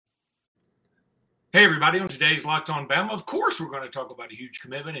Hey, everybody. On today's Locked On Bama, of course, we're going to talk about a huge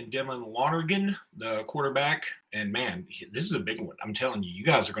commitment in Dylan Lonergan, the quarterback. And, man, this is a big one. I'm telling you, you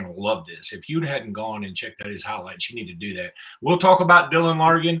guys are going to love this. If you hadn't gone and checked out his highlights, you need to do that. We'll talk about Dylan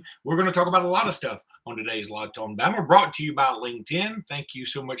Lonergan. We're going to talk about a lot of stuff on today's Locked On Bama, brought to you by LinkedIn. Thank you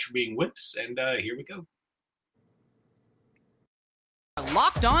so much for being with us, and here we go.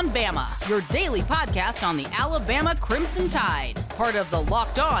 Locked On Bama, your daily podcast on the Alabama Crimson Tide. Part of the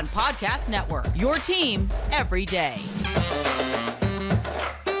Locked On Podcast Network, your team every day.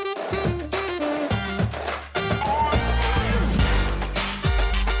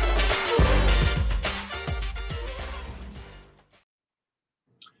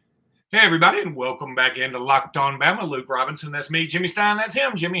 Hey, everybody, and welcome back into Locked On Bama. Luke Robinson, that's me. Jimmy Stein, that's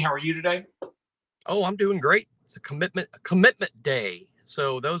him. Jimmy, how are you today? Oh, I'm doing great. It's a commitment day.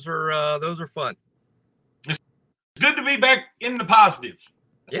 So those are fun. It's good to be back in the positive.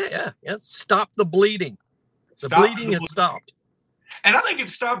 Yeah. Stop the bleeding. The bleeding has stopped. And I think it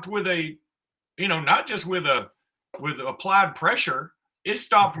stopped with not just with applied pressure. It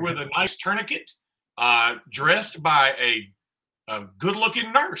stopped with a nice tourniquet, dressed by a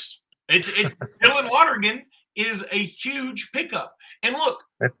good-looking nurse. It's Dylan Lonergan is a huge pickup. And look,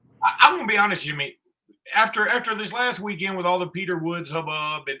 I'm going to be honest, Jimmy. After this last weekend with all the Peter Woods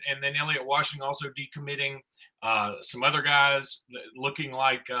hubbub and then Elliott Washington also decommitting, some other guys looking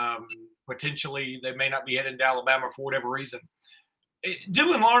like potentially they may not be heading to Alabama for whatever reason.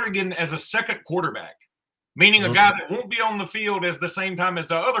 Dylan Lonergan as a second quarterback, meaning a guy that won't be on the field as the same time as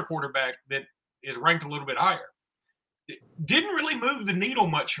the other quarterback that is ranked a little bit higher, didn't really move the needle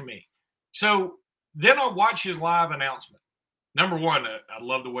much for me. So then I watch his live announcement. Number one, I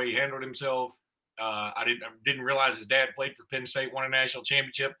love the way he handled himself. I didn't realize his dad played for Penn State, won a national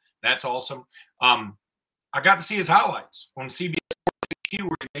championship. That's awesome. I got to see his highlights on CBS Sports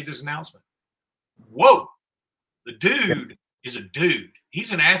where he made this announcement. Whoa, the dude is a dude.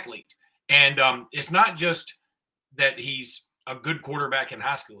 He's an athlete. And it's not just that he's a good quarterback in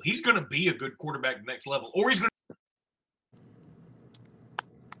high school. He's going to be a good quarterback at the next level, or he's going to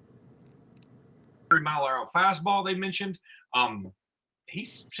 30-mile-an-hour fastball they mentioned. He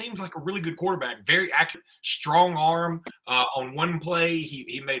seems like a really good quarterback, very accurate, strong arm. On one play,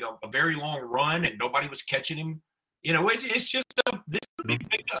 he made a very long run, and nobody was catching him. It's just this is a big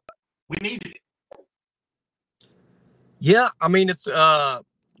pickup. We needed it. Yeah, I mean, it's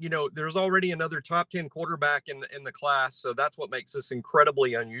there's already another top 10 quarterback in the class, so that's what makes this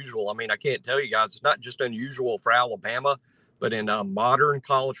incredibly unusual. I mean, I can't tell you guys, it's not just unusual for Alabama, but in modern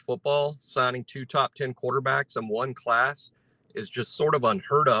college football, signing two top 10 quarterbacks in one class is just sort of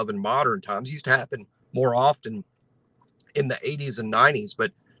unheard of in modern times. It used to happen more often in the 80s and 90s,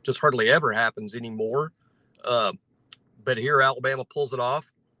 but just hardly ever happens anymore. But here Alabama pulls it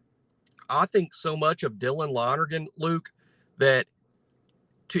off. I think so much of Dylan Lonergan, Luke, that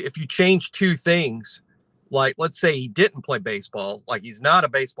if you change two things, like let's say he didn't play baseball, like he's not a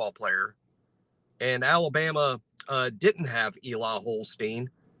baseball player, and Alabama didn't have Eli Holstein,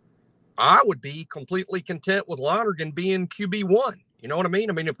 I would be completely content with Lonergan being QB1. You know what I mean?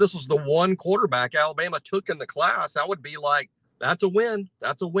 I mean, if this was the one quarterback Alabama took in the class, I would be like, that's a win.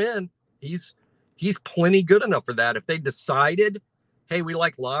 That's a win. He's plenty good enough for that. If they decided, hey, we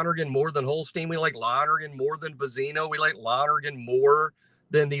like Lonergan more than Holstein, we like Lonergan more than Vizino, we like Lonergan more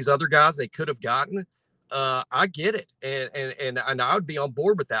than these other guys they could have gotten, I get it. And I would be on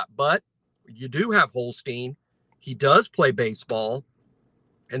board with that. But you do have Holstein. He does play baseball.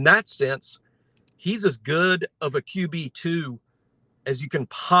 In that sense, he's as good of a QB2 as you can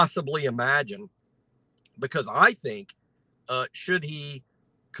possibly imagine, because I think should he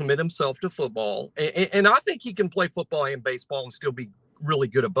commit himself to football, and I think he can play football and baseball and still be really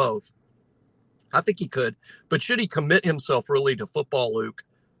good at both. I think he could, but should he commit himself really to football, Luke,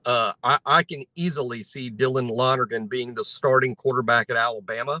 I can easily see Dylan Lonergan being the starting quarterback at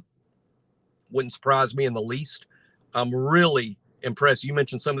Alabama. Wouldn't surprise me in the least. I'm really impressed. You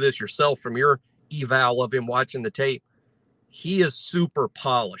mentioned some of this yourself from your eval of him watching the tape. He is super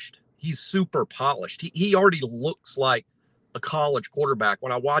polished. He's super polished. He already looks like a college quarterback.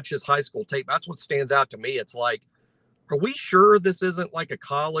 When I watch his high school tape, that's what stands out to me. It's like, are we sure this isn't like a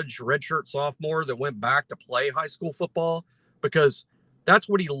college redshirt sophomore that went back to play high school football? Because that's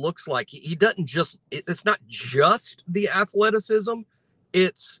what he looks like. He doesn't just, it's not just the athleticism.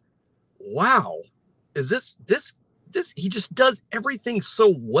 It's, wow, is this, he just does everything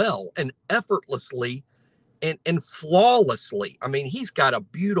so well and effortlessly and flawlessly. I mean, he's got a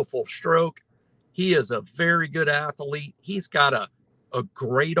beautiful stroke. He is a very good athlete. He's got a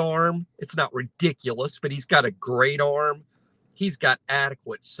great arm. It's not ridiculous, but he's got a great arm. He's got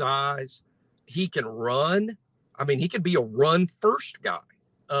adequate size. he can run. I mean, he could be a run first guy.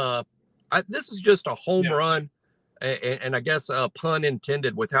 This is just a home run. And I guess a pun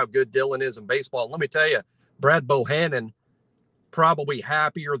intended with how good Dylan is in baseball. Let me tell you, Brad Bohannon probably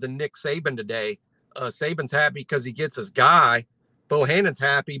happier than Nick Saban today. Saban's happy because he gets his guy. Bohannon's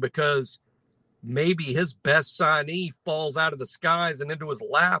happy because maybe his best signee falls out of the skies and into his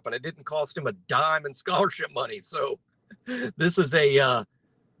lap, and it didn't cost him a dime in scholarship money. So this is a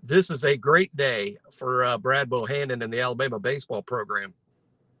great day for Brad Bohannon and the Alabama baseball program.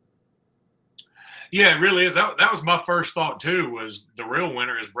 Yeah, it really is. That was my first thought too, was the real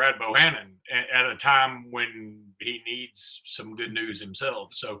winner is Brad Bohannon at a time when he needs some good news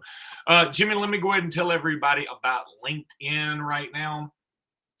himself. So, Jimmy, let me go ahead and tell everybody about LinkedIn right now.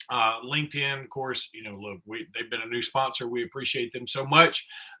 LinkedIn, of course, look, they've been a new sponsor. We appreciate them so much.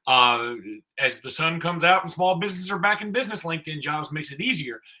 As the sun comes out and small businesses are back in business, LinkedIn Jobs makes it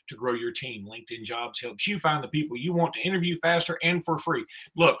easier to grow your team. LinkedIn Jobs helps you find the people you want to interview faster and for free.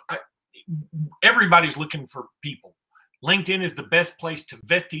 Look, everybody's looking for people. LinkedIn is the best place to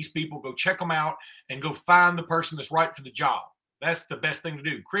vet these people. Go check them out and go find the person that's right for the job. That's the best thing to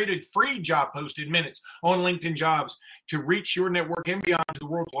do. Create a free job post in minutes on LinkedIn Jobs to reach your network and beyond to the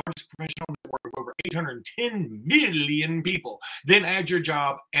world's largest professional network of over 810 million people. Then add your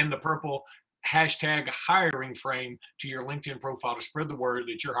job and the purple hashtag hiring frame to your LinkedIn profile to spread the word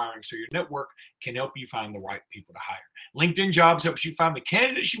that you're hiring so your network can help you find the right people to hire. LinkedIn Jobs helps you find the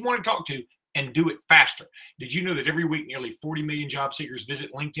candidates you want to talk to and do it faster. Did you know that every week nearly 40 million job seekers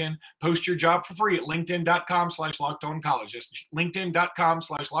visit LinkedIn? Post your job for free at linkedin.com/lockedoncollege. That's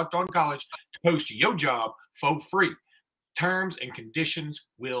linkedin.com/lockedoncollege to post your job for free. Terms and conditions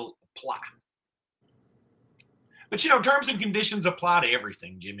will apply. But, terms and conditions apply to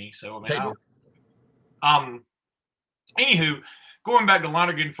everything, Jimmy. So, anywho, going back to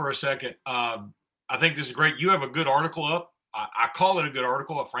Lonergan for a second, I think this is great. You have a good article up. I call it a good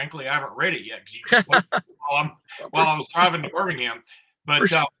article. Frankly, I haven't read it yet because you while I was driving to Birmingham. But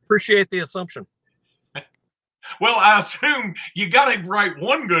appreciate the assumption. Well, I assume you got to write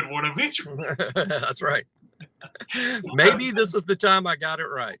one good one eventually. That's right. Maybe this is the time I got it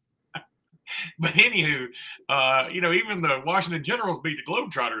right. But anywho, even the Washington Generals beat the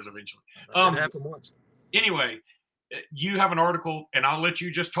Globetrotters eventually. It happened once. Anyway, you have an article, and I'll let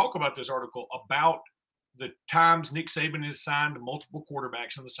you just talk about this article about the times Nick Saban has signed multiple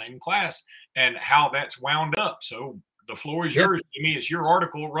quarterbacks in the same class and how that's wound up. So the floor is yours, Jimmy. It's your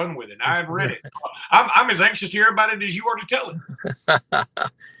article. Run with it. I've read it. I'm as anxious to hear about it as you are to tell it.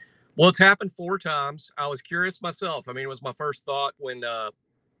 Well, it's happened 4 times. I was curious myself. I mean, it was my first thought when,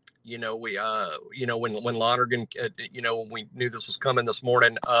 when Lonergan, when we knew this was coming this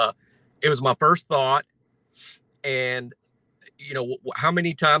morning, it was my first thought. And, how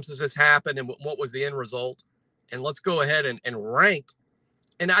many times has this happened and what was the end result? And let's go ahead and rank.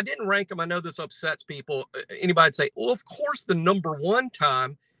 And I didn't rank them. I know this upsets people. Anybody'd say, well, of course, the number 1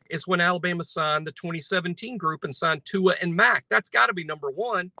 time is when Alabama signed the 2017 group and signed Tua and Mac. That's got to be number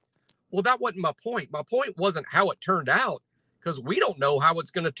 1. Well, that wasn't my point. My point wasn't how it turned out, because we don't know how it's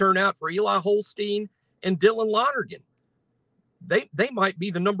going to turn out for Eli Holstein and Dylan Lonergan. They might be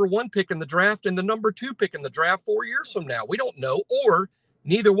the number 1 pick in the draft and the number 2 pick in the draft 4 years from now. We don't know. Or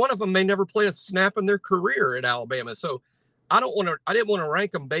neither one of them may never play a snap in their career at Alabama. So I didn't want to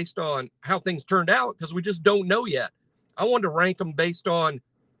rank them based on how things turned out, because we just don't know yet. I wanted to rank them based on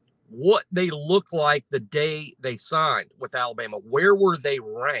what they look like the day they signed with Alabama. Where were they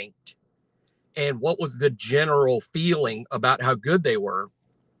ranked? And what was the general feeling about how good they were?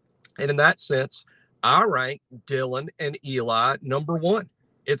 And in that sense, I rank Dylan and Eli number 1.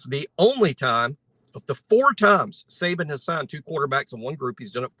 It's the only time of the 4 times Saban has signed 2 quarterbacks in one group. He's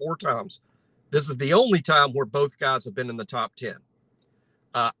done it 4 times. This is the only time where both guys have been in the top 10.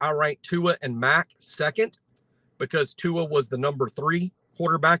 I rank Tua and Mac second because Tua was the number 3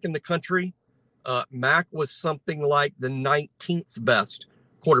 quarterback in the country. Mac was something like the 19th best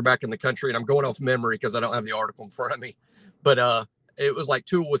quarterback in the country. And I'm going off memory because I don't have the article in front of me. But it was like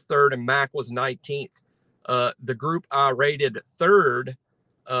Tua was 3rd and Mac was 19th. The group I rated 3rd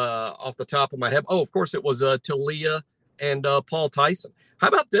off the top of my head. Oh, of course, it was Talia and Paul Tyson. How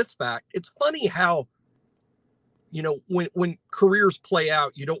about this fact? It's funny how, when careers play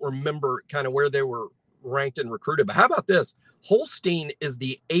out, you don't remember kind of where they were ranked and recruited. But how about this? Holstein is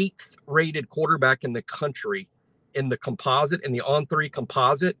the 8th rated quarterback in the country in the composite, in the on-3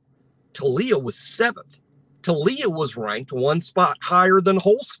 composite. Talia was 7th. Talia was ranked 1 spot higher than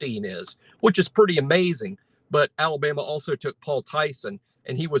Holstein is, which is pretty amazing. But Alabama also took Paul Tyson,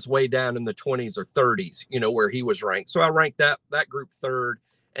 and he was way down in the 20s or 30s, where he was ranked. So I ranked that group 3rd.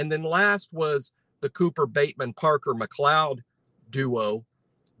 And then last was the Cooper, Bateman, Parker, McLeod duo.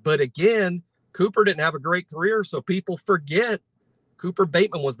 But again, Cooper didn't have a great career, so people forget Cooper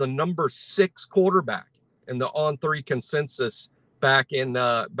Bateman was the number 6 quarterback in the On3 consensus back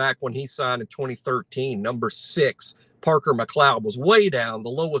when he signed in 2013. Number 6. Parker McLeod was way down, the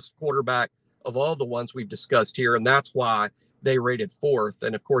lowest quarterback of all the ones we've discussed here, and that's why they rated 4th.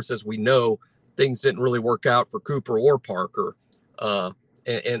 And of course, as we know, things didn't really work out for Cooper or Parker. And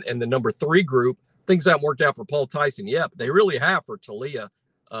the number 3 group, things haven't worked out for Paul Tyson yet, but they really have for Taulia.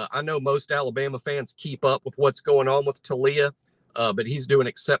 I know most Alabama fans keep up with what's going on with Taulia, but he's doing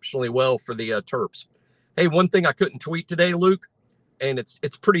exceptionally well for the Terps. Hey, one thing I couldn't tweet today, Luke, and it's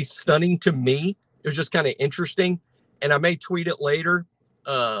pretty stunning to me. It was just kind of interesting, and I may tweet it later,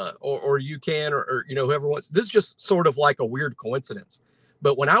 or you can, or whoever wants. This is just sort of like a weird coincidence.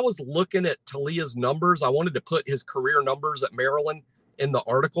 But when I was looking at Taulia's numbers, I wanted to put his career numbers at Maryland in the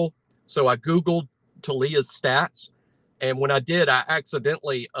article. So I Googled Taulia's stats. And when I did, I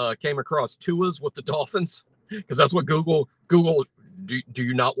accidentally came across Tua's with the Dolphins, because that's what Google, do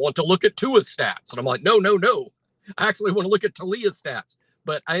you not want to look at Tua's stats? And I'm like, no. I actually want to look at Taulia's stats.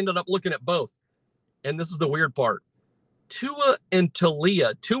 But I ended up looking at both. And this is the weird part. Tua and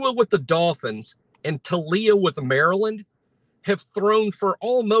Taulia, Tua with the Dolphins and Taulia with Maryland, have thrown for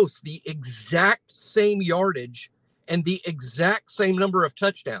almost the exact same yardage and the exact same number of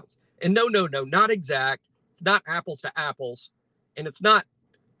touchdowns. And no, not exact. It's not apples to apples. And it's not,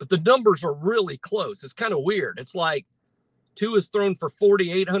 but the numbers are really close. It's kind of weird. It's like Tua's thrown for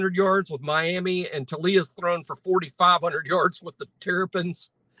 4,800 yards with Miami, and Taulia's thrown for 4,500 yards with the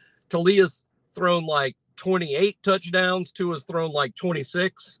Terrapins. Taulia's thrown like 28 touchdowns. Tua's thrown like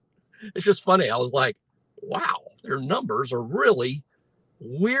 26. It's just funny. I was like, wow, their numbers are really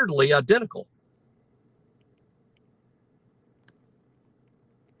weirdly identical.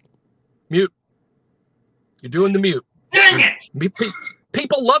 Mute. You're doing the mute. Dang it!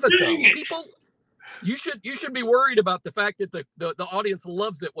 People love it, though. People, you should be worried about the fact that the audience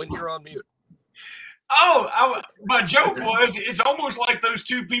loves it when you're on mute. My joke was, it's almost like those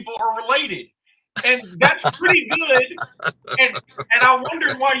two people are related. And that's pretty good. And I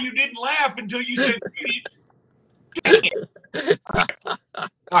wondered why you didn't laugh until you said, dang it. All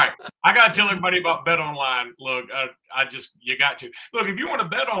right. I got to tell everybody about Bet Online. Look, you got to. Look, if you want to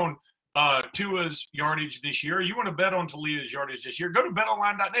bet on Tua's yardage this year, you want to bet on Taulia's yardage this year, go to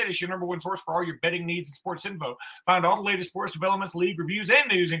betonline.net. It's your number one source for all your betting needs and sports info. Find all the latest sports developments, league reviews, and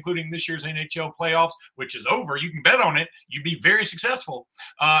news, including this year's NHL playoffs, which is over. You can bet on it. You'd be very successful.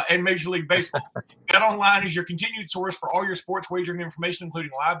 And Major League Baseball. BetOnline is your continued source for all your sports wagering information,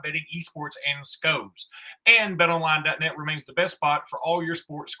 including live betting, esports, and scopes. And betonline.net remains the best spot for all your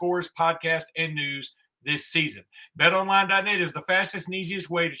sports scores, podcasts, and news this season. BetOnline.net is the fastest and easiest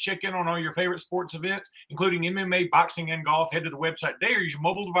way to check in on all your favorite sports events, including MMA, boxing, and golf. Head to the website today or use your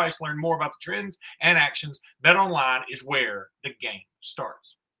mobile device to learn more about the trends and actions. BetOnline is where the game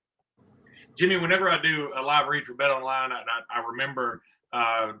starts. Jimmy, whenever I do a live read for BetOnline, I remember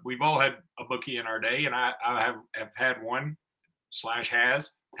we've all had a bookie in our day, and I have had one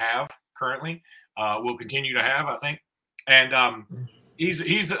have currently. Will continue to have, I think. And He's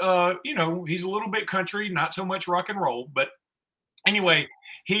he's a little bit country, not so much rock and roll, but anyway,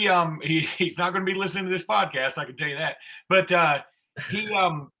 he's not going to be listening to this podcast, I can tell you that. But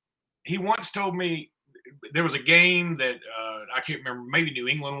he once told me there was a game that I can't remember, maybe New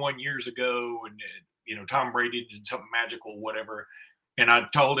England won years ago, and Tom Brady did something magical, whatever. And I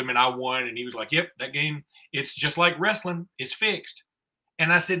told him, and I won, and he was like, "Yep, that game, it's just like wrestling, it's fixed."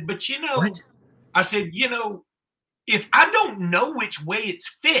 And I said, "But what?" I said, if I don't know which way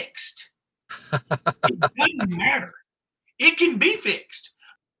it's fixed, it doesn't matter. It can be fixed.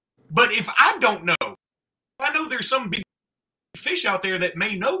 But if I don't know, I know there's some big fish out there that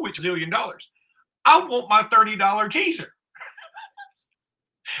may know which $1 zillion. I want my $30 teaser.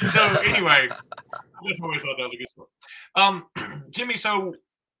 So anyway, I just always thought that was a good story. Jimmy, so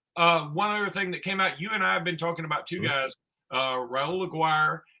one other thing that came out, you and I have been talking about two guys, Raul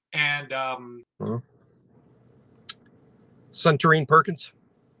Aguirre and Suntarine Perkins.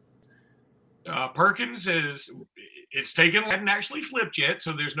 Perkins hadn't actually flipped yet,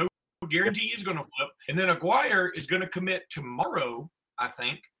 so there's no guarantee he's going to flip. And then Aguirre is going to commit tomorrow, I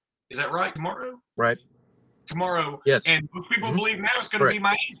think. Is that right? Tomorrow? Right. Tomorrow. Yes. And most people believe now it's going to be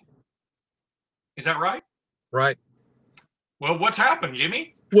Miami. Is that right? Right. Well, what's happened,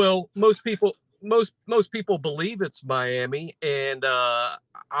 Jimmy? Well, most people believe it's Miami, and I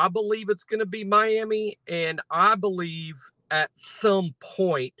believe it's going to be Miami, and I believe at some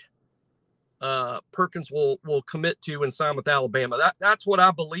point Perkins will commit to and sign with Alabama. That's what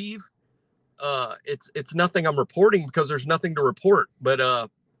I believe. It's nothing I'm reporting because there's nothing to report, but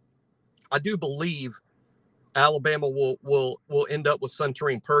I do believe Alabama will end up with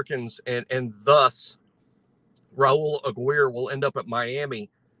Suntarine Perkins, and thus Raul Aguirre will end up at Miami.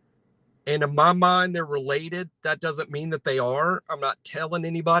 And in my mind, they're related. That doesn't mean that they are. I'm not telling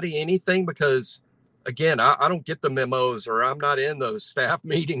anybody anything because, again, I don't get the memos, or I'm not in those staff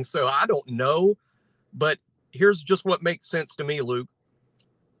meetings, so I don't know. But here's just what makes sense to me, Luke.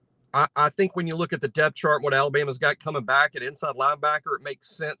 I think when you look at the depth chart and what Alabama's got coming back at inside linebacker, it makes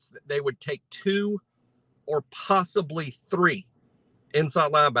sense that they would take 2 or possibly 3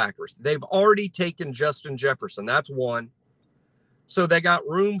 inside linebackers. They've already taken Justin Jefferson. That's 1. So they got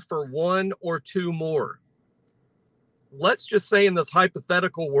room for 1 or 2 more. Let's just say in this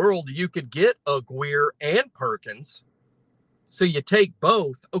hypothetical world, you could get Aguirre and Perkins. So you take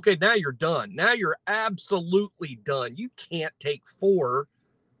both. Okay, now you're done. Now you're absolutely done. You can't take 4.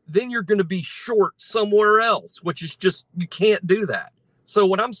 Then you're going to be short somewhere else, which is just, you can't do that. So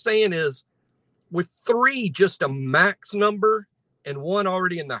what I'm saying is, with 3 just a max number and 1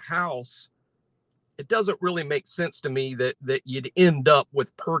 already in the house, it doesn't really make sense to me that you'd end up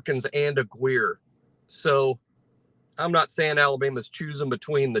with Perkins and Aguirre. So I'm not saying Alabama's choosing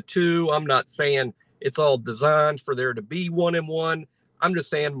between the 2. I'm not saying it's all designed for there to be 1 and 1. I'm just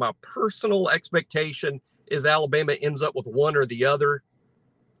saying my personal expectation is Alabama ends up with 1 or the other.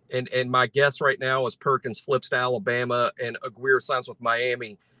 And my guess right now is Perkins flips to Alabama and Aguirre signs with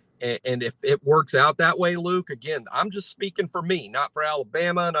Miami. And if it works out that way, Luke, again, I'm just speaking for me, not for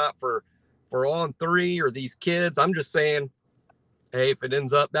Alabama, not for On 3 or these kids. I'm just saying, hey, if it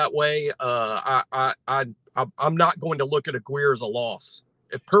ends up that way, I'm not going to look at Aguirre as a loss.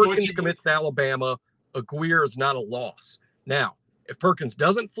 If Perkins commits to Alabama, Aguirre is not a loss. Now, if Perkins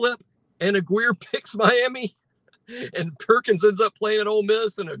doesn't flip and Aguirre picks Miami, and Perkins ends up playing at Ole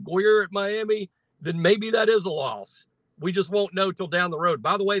Miss and Aguirre at Miami, then maybe that is a loss. We just won't know till down the road.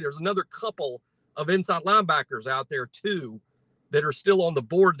 By the way, there's another couple of inside linebackers out there too that are still on the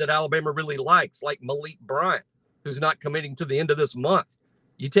board that Alabama really likes, like Malik Bryant, who's not committing to the end of this month.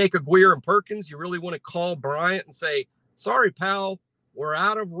 You take Aguirre and Perkins, you really want to call Bryant and say, sorry, pal, we're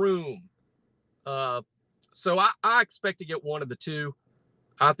out of room. So I expect to get 1 of the 2.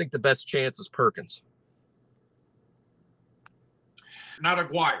 I think the best chance is Perkins. Not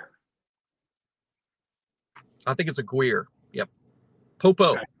Aguirre. I think it's Aguirre. Yep.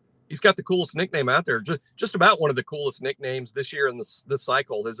 Popo. Okay. He's got the coolest nickname out there. Just about one of the coolest nicknames this year in this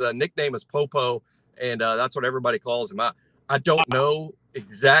cycle. His nickname is Popo, and that's what everybody calls him. I don't know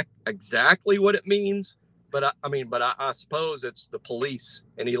exactly what it means, but I suppose it's the police,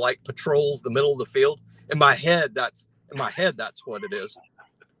 and he like patrols the middle of the field. In my head, that's what it is.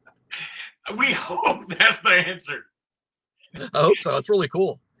 We hope that's the answer. I hope so. It's really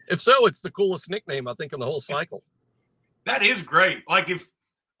cool. If so, it's the coolest nickname, I think, in the whole cycle. That is great. Like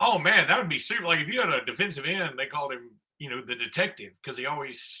that would be super. Like if you had a defensive end, they called him, the detective, because he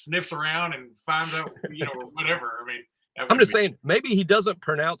always sniffs around and finds out, or whatever. I mean, I'm just saying, maybe he doesn't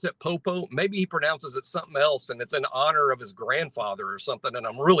pronounce it Popo. Maybe he pronounces it something else, and it's in honor of his grandfather or something. And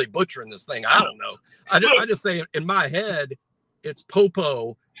I'm really butchering this thing. I don't know. I just say in my head, it's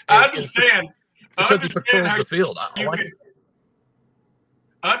Popo. I understand. Because he patrols the field. I like it.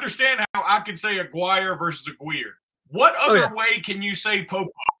 I understand how I could say Aguirre versus Aguirre. What other way can you say Popo?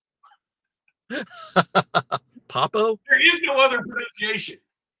 Popo? There is no other pronunciation.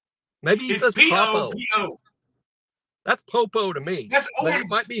 Maybe he says Popo. P-O-P-O. That's Popo to me. That's Owen.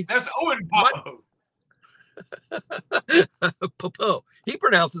 That's Owen Popo. Popo. He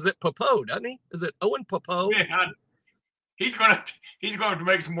pronounces it Popo, doesn't he? Is it Owen Popo? Yeah, he's going to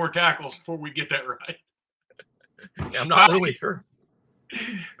make some more tackles before we get that right. Yeah, I'm not really sure.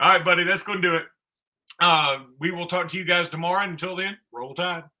 All right, buddy, that's going to do it. We will talk to you guys tomorrow. Until then, roll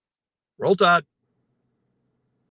tide. Roll tide.